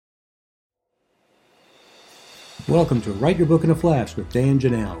Welcome to Write Your Book in a Flash with Dan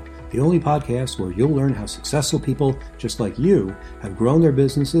Janelle, the only podcast where you'll learn how successful people just like you have grown their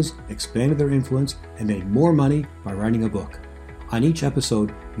businesses, expanded their influence, and made more money by writing a book. On each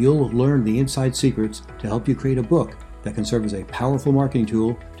episode, you'll learn the inside secrets to help you create a book that can serve as a powerful marketing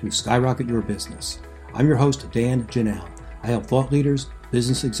tool to skyrocket your business. I'm your host, Dan Janelle. I help thought leaders,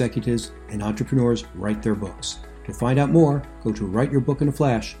 business executives, and entrepreneurs write their books. To find out more, go to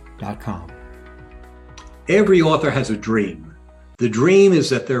writeyourbookinaflash.com. Every author has a dream. The dream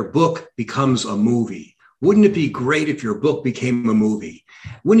is that their book becomes a movie. Wouldn't it be great if your book became a movie?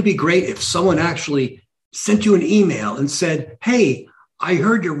 Wouldn't it be great if someone actually sent you an email and said, hey, I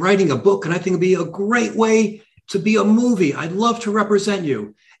heard you're writing a book and I think it'd be a great way to be a movie. I'd love to represent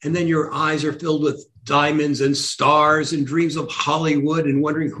you. And then your eyes are filled with diamonds and stars and dreams of Hollywood and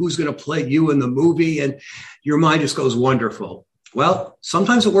wondering who's going to play you in the movie. And your mind just goes wonderful. Well,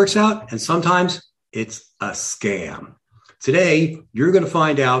 sometimes it works out and sometimes it's a scam. Today, you're going to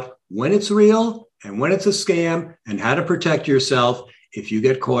find out when it's real and when it's a scam and how to protect yourself if you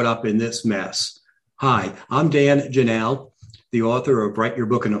get caught up in this mess. Hi, I'm Dan Janelle, the author of Write Your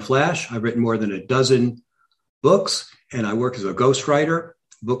Book in a Flash. I've written more than a dozen books, and I work as a ghostwriter,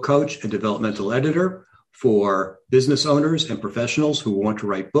 book coach, and developmental editor for business owners and professionals who want to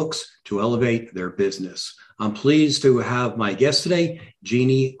write books to elevate their business. I'm pleased to have my guest today,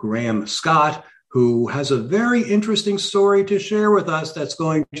 Jeannie Graham Scott, who has a very interesting story to share with us that's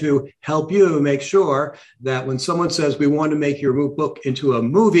going to help you make sure that when someone says we want to make your book into a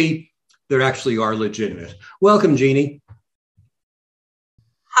movie, they actually are legitimate. Welcome, Jeannie.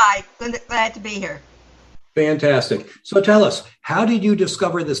 Hi, glad to be here. Fantastic. So tell us, how did you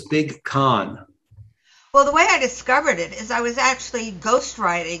discover this big con? Well, the way I discovered it is I was actually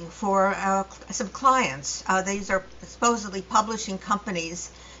ghostwriting for some clients. These are supposedly publishing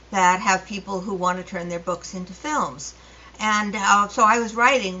companies that have people who want to turn their books into films. And so I was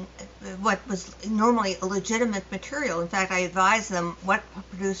writing what was normally a legitimate material. In fact, I advised them what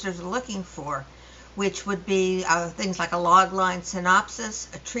producers are looking for, which would be things like a logline synopsis,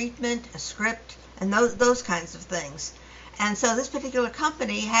 a treatment, a script, and those kinds of things. And so this particular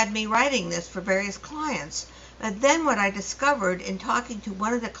company had me writing this for various clients. But then what I discovered in talking to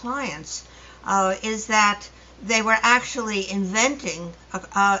one of the clients is that they were actually inventing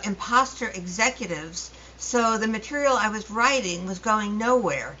imposter executives. So the material I was writing was going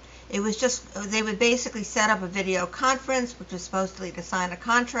nowhere. It was just, they would basically set up a video conference, which was supposedly to sign a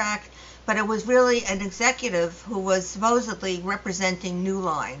contract, but it was really an executive who was supposedly representing New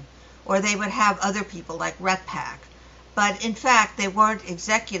Line, or they would have other people like RetPac. But in fact, they weren't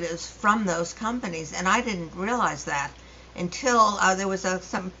executives from those companies, and I didn't realize that until there was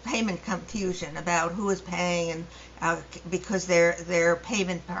some payment confusion about who was paying, and because their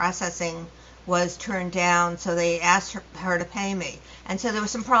payment processing was turned down, so they asked her to pay me. And so there were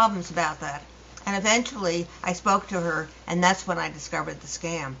some problems about that. And eventually I spoke to her, and that's when I discovered the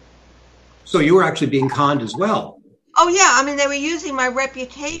scam. So you were actually being conned as well. Oh yeah, I mean, they were using my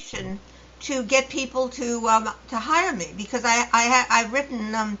reputation to get people to hire me, because I've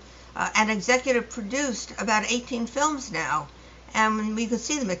written and executive produced about 18 films now, and we could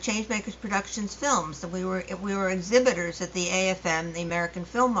see them at Changemakers Productions Films. And we were exhibitors at the AFM, the American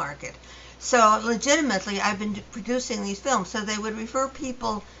Film Market. So legitimately, I've been producing these films. So they would refer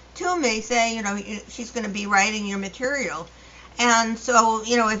people to me, saying, you know, she's going to be writing your material. And so,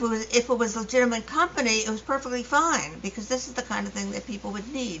 you know, if it was a legitimate company, it was perfectly fine, because this is the kind of thing that people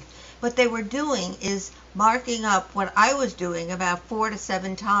would need. What they were doing is marking up what I was doing about 4 to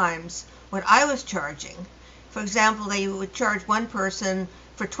 7 times what I was charging. For example, they would charge one person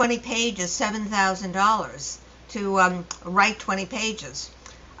for 20 pages $7,000 to write 20 pages.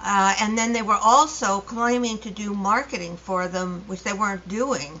 And then they were also claiming to do marketing for them, which they weren't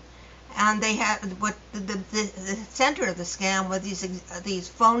doing. And they had what the center of the scam were these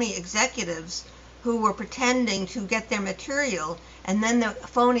phony executives who were pretending to get their material, and then the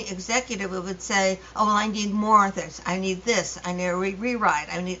phony executive would say, "Oh, well, I need more of this. I need this. I need a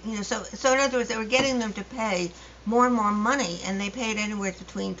rewrite. I need, you know." So in other words, they were getting them to pay more and more money, and they paid anywhere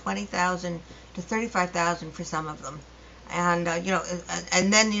between $20,000 to $35,000 for some of them. And you know,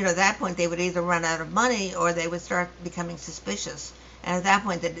 and then, you know, at that point they would either run out of money or they would start becoming suspicious, and at that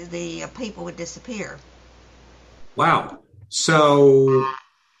point the people would disappear. Wow. So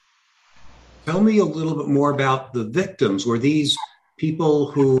tell me a little bit more about the victims. Were these people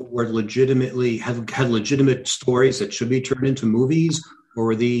who were legitimately had legitimate stories that should be turned into movies, or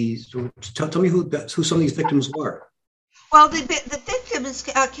were these? Tell me who some of these victims were. Well, the victims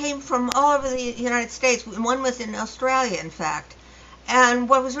came from all over the United States. One was in Australia, in fact. And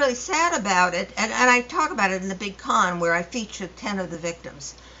what was really sad about it, and I talk about it in the Big Con where I feature 10 of the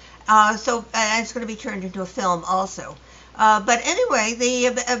victims. And it's going to be turned into a film also. But anyway,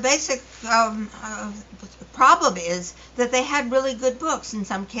 the basic problem is that they had really good books in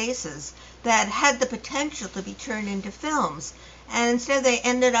some cases that had the potential to be turned into films. And instead they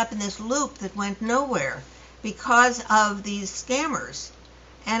ended up in this loop that went nowhere because of these scammers.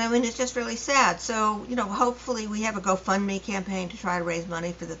 And I mean, it's just really sad. So, hopefully we have a GoFundMe campaign to try to raise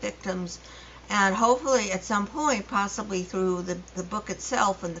money for the victims. And hopefully at some point, possibly through the book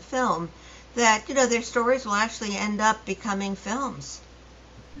itself and the film, that, their stories will actually end up becoming films.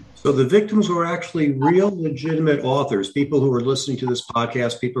 So the victims were actually real legitimate authors, people who are listening to this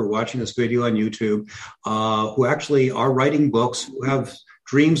podcast, people who are watching this video on YouTube, who actually are writing books, who have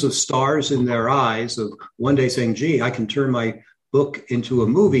dreams of stars in their eyes of one day saying, gee, I can turn my book into a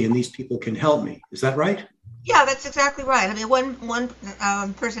movie and these people can help me. Is that right? Yeah, that's exactly right. I mean,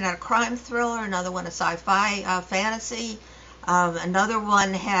 one person had a crime thriller, another one a sci-fi fantasy, another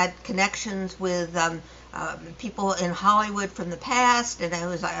one had connections with people in Hollywood from the past, and it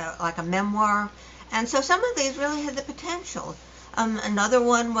was like a memoir. And so some of these really had the potential. Another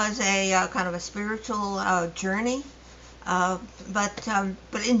one was a kind of a spiritual journey. But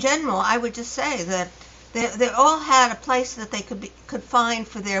in general, I would just say that they all had a place that they could find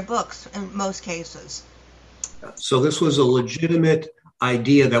for their books in most cases. So this was a legitimate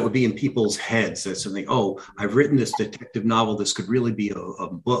idea that would be in people's heads. That's something, I've written this detective novel. This could really be a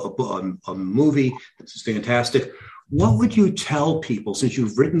movie. This is fantastic. What would you tell people, since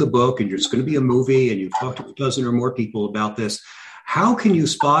you've written the book and it's going to be a movie and you've talked to a dozen or more people about this, how can you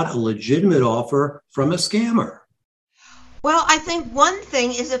spot a legitimate offer from a scammer? Well, I think one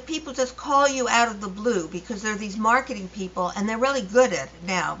thing is that people just call you out of the blue because they're these marketing people and they're really good at it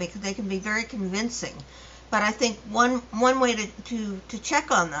now because they can be very convincing. But I think one way to check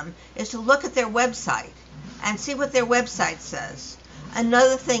on them is to look at their website and see what their website says.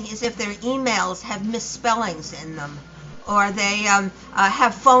 Another thing is if their emails have misspellings in them or they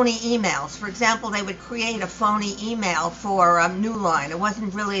have phony emails. For example, they would create a phony email for New Line. It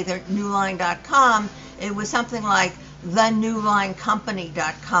wasn't really their newline.com. It was something like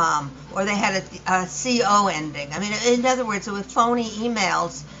thenewlinecompany.com, or they had a CO ending. I mean, in other words, it was phony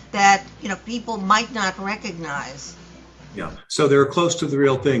emails that people might not recognize. Yeah, so they're close to the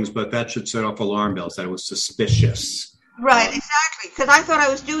real things, but that should set off alarm bells that it was suspicious. Right, exactly. Because I thought I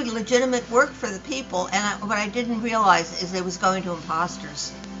was doing legitimate work for the people, and what I didn't realize is it was going to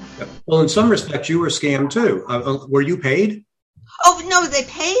imposters. Yeah. Well, in some respects, you were scammed too. Were you paid? Oh no, they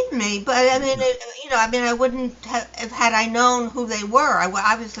paid me, but I mean, I wouldn't have had I known who they were. I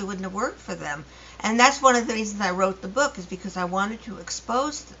obviously wouldn't have worked for them. And that's one of the reasons I wrote the book, is because I wanted to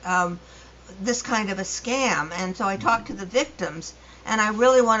expose this kind of a scam. And so I talked to the victims, and I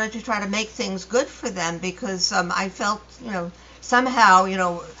really wanted to try to make things good for them because I felt,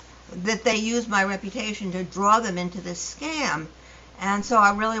 somehow, that they used my reputation to draw them into this scam. And so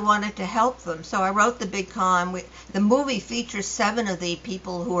I really wanted to help them. So I wrote the Big Con. The movie features 7 of the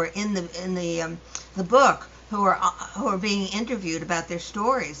people who are in the book who are being interviewed about their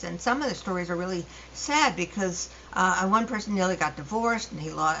stories. And some of the stories are really sad because one person nearly got divorced and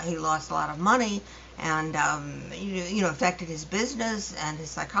he lost a lot of money and affected his business and his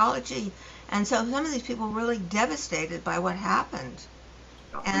psychology. And so some of these people were really devastated by what happened.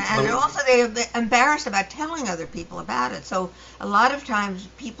 And also they're embarrassed about telling other people about it. So a lot of times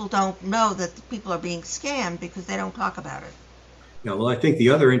people don't know that the people are being scammed because they don't talk about it. Yeah, well, I think the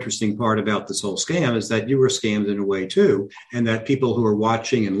other interesting part about this whole scam is that you were scammed in a way too, and that people who are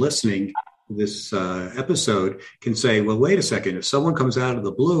watching and listening to this episode can say, well, wait a second, if someone comes out of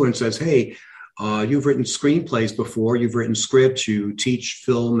the blue and says, hey, you've written screenplays before, you've written scripts, you teach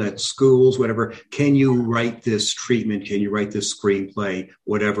film at schools, whatever. Can you write this treatment? Can you write this screenplay?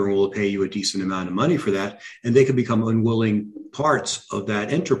 Whatever, and we'll pay you a decent amount of money for that. And they can become unwilling parts of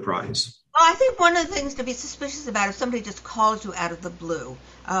that enterprise. Well, I think one of the things to be suspicious about is somebody just calls you out of the blue.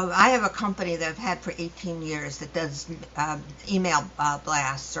 I have a company that I've had for 18 years that does email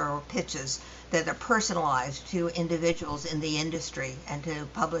blasts or pitches that are personalized to individuals in the industry and to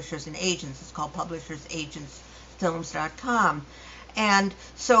publishers and agents. It's called publishersagentsfilms.com. And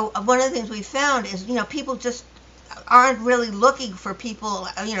so one of the things we found is, people just aren't really looking for people,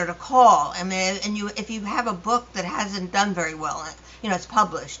 to call. I mean, and if you have a book that hasn't done very well, it's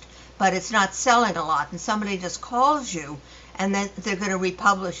published, but it's not selling a lot, and somebody just calls you, and then they're going to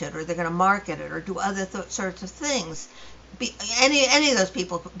republish it, or they're going to market it, or do other sorts of things. Any of those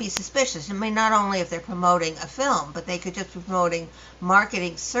people be suspicious. I mean, not only if they're promoting a film, but they could just be promoting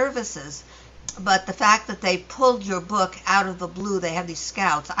marketing services. But the fact that they pulled your book out of the blue, they have these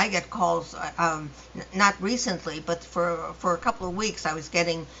scouts. I get calls, not recently, but for a couple of weeks, I was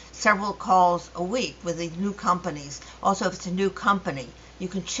getting several calls a week with these new companies. Also, if it's a new company, you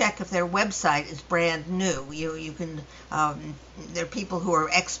can check if their website is brand new. You can there are people who are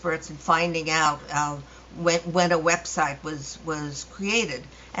experts in finding out when a website was created,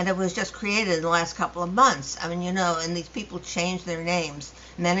 and it was just created in the last couple of months. I mean, and these people change their names.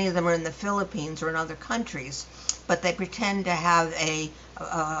 Many of them are in the Philippines or in other countries, but they pretend to have a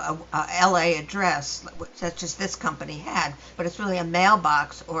LA address, such as this company had, but it's really a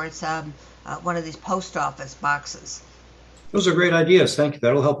mailbox, or it's one of these post office boxes. Those are great ideas. Thank you.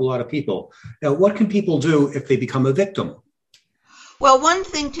 That'll help a lot of people. Now, what can people do if they become a victim? Well, one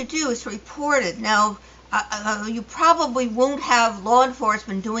thing to do is report it. Now, you probably won't have law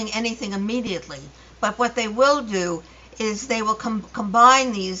enforcement doing anything immediately, but what they will do is they will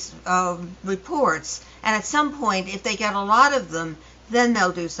combine these reports, and at some point, if they get a lot of them, then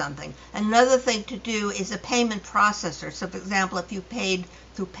they'll do something. Another thing to do is a payment processor. So, for example, if you paid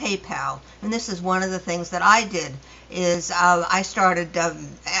through PayPal, and this is one of the things that I did, is I started,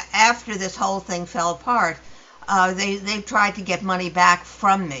 after this whole thing fell apart, they tried to get money back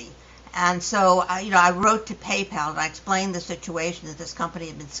from me. And so, I wrote to PayPal and I explained the situation, that this company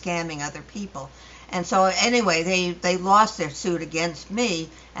had been scamming other people. And so anyway, they lost their suit against me,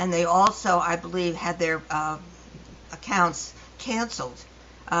 and they also, I believe, had their accounts canceled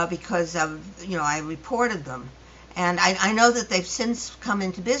because I reported them. And I know that they've since come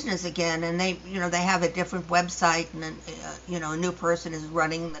into business again, and they have a different website, and a new person is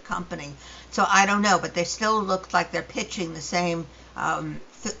running the company. So I don't know, but they still look like they're pitching the same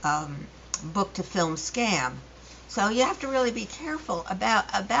book to film scam. So you have to really be careful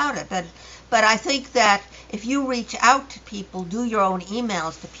about it. But I think that if you reach out to people, do your own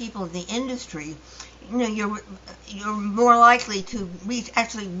emails to people in the industry, you're more likely to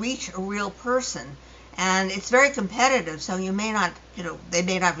actually reach a real person. And it's very competitive, so you may not, they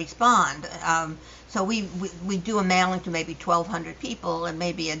may not respond. So we do a mailing to maybe 1,200 people, and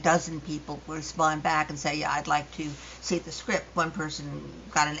maybe a dozen people will respond back and say, yeah, I'd like to see the script. One person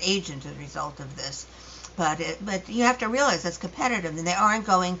got an agent as a result of this. But you have to realize it's competitive, and they aren't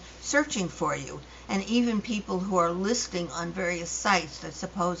going searching for you. And even people who are listing on various sites that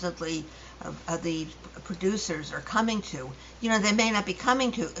supposedly the producers are coming to, they may not be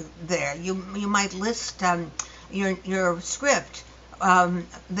coming to there. You might list your script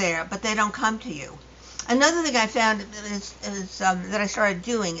there, but they don't come to you. Another thing I found is that I started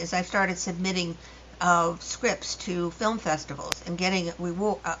doing is I started submitting scripts to film festivals and getting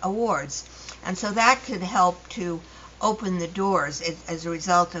awards. And so that could help to open the doors as a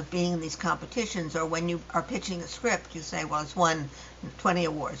result of being in these competitions. Or when you are pitching a script, you say, well, it's won 20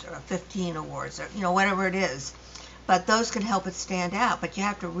 awards or 15 awards or, whatever it is. But those can help it stand out. But you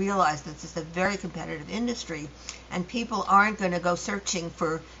have to realize that this is a very competitive industry, and people aren't going to go searching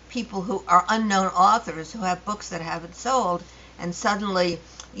for people who are unknown authors who have books that haven't sold and suddenly,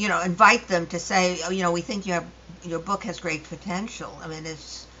 invite them to say, we think your book has great potential. I mean,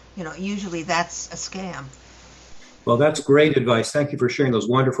 it's, usually that's a scam. Well, that's great advice. Thank you for sharing those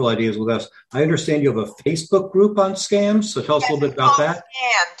wonderful ideas with us. I understand you have a Facebook group on scams, so tell us a little bit about that.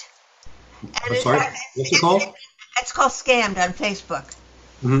 Scammed. I'm sorry, what's it called? It's called Scammed on Facebook.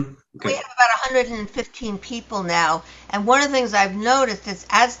 Mm-hmm. Okay. We have about 115 people now, and one of the things I've noticed is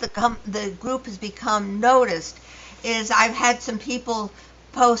as the group has become noticed, is I've had some people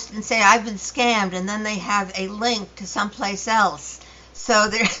post and say I've been scammed, and then they have a link to someplace else. So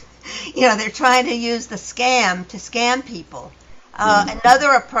they're trying to use the scam to scam people.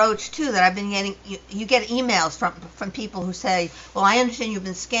 Another approach too that I've been getting, you get emails from people who say, well, I understand you've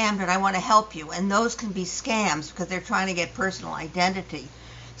been scammed and I want to help you, and those can be scams because they're trying to get personal identity.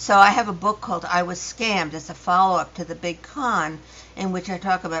 So I have a book called I Was Scammed. It's a follow-up to The Big Con, in which I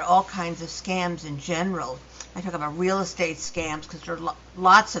talk about all kinds of scams in general. I talk about real estate scams because there are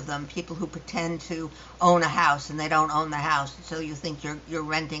lots of them, people who pretend to own a house and they don't own the house, so you think you're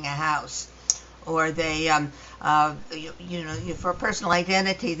renting a house. Or they, for personal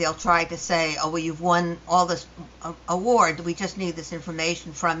identity, they'll try to say, oh, well, you've won all this award. We just need this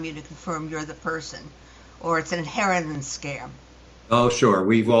information from you to confirm you're the person. Or it's an inheritance scam. Oh, sure.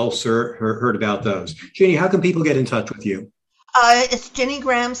 We've all heard about those. Ginny, how can people get in touch with you? It's Ginny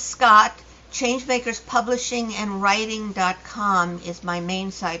Graham Scott. ChangemakersPublishingandWriting.com is my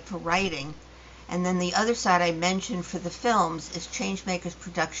main site for writing. And then the other site I mentioned for the films is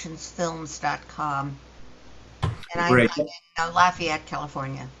ChangemakersProductionsFilms.com. And I'm in Lafayette,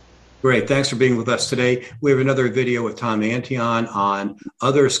 California. Great. Thanks for being with us today. We have another video with Tom Antion on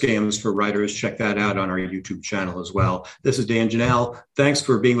other scams for writers. Check that out on our YouTube channel as well. This is Dan Janelle. Thanks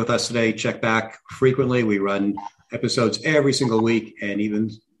for being with us today. Check back frequently. We run episodes every single week and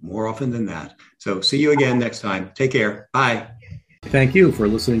even more often than that. So see you again next time. Take care. Bye. Thank you for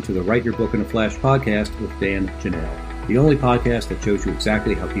listening to the Write Your Book in a Flash podcast with Dan Janelle, the only podcast that shows you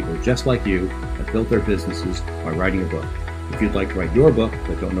exactly how people just like you have built their businesses by writing a book. If you'd like to write your book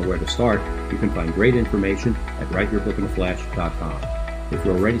but don't know where to start, you can find great information at writeyourbookinaflash.com. If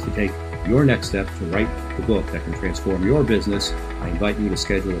you're ready to take your next step to write the book that can transform your business, I invite you to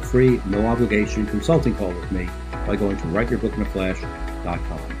schedule a free, no-obligation consulting call with me by going to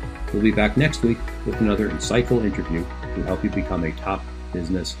writeyourbookinaflash.com. We'll be back next week with another insightful interview to help you become a top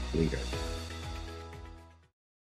business leader.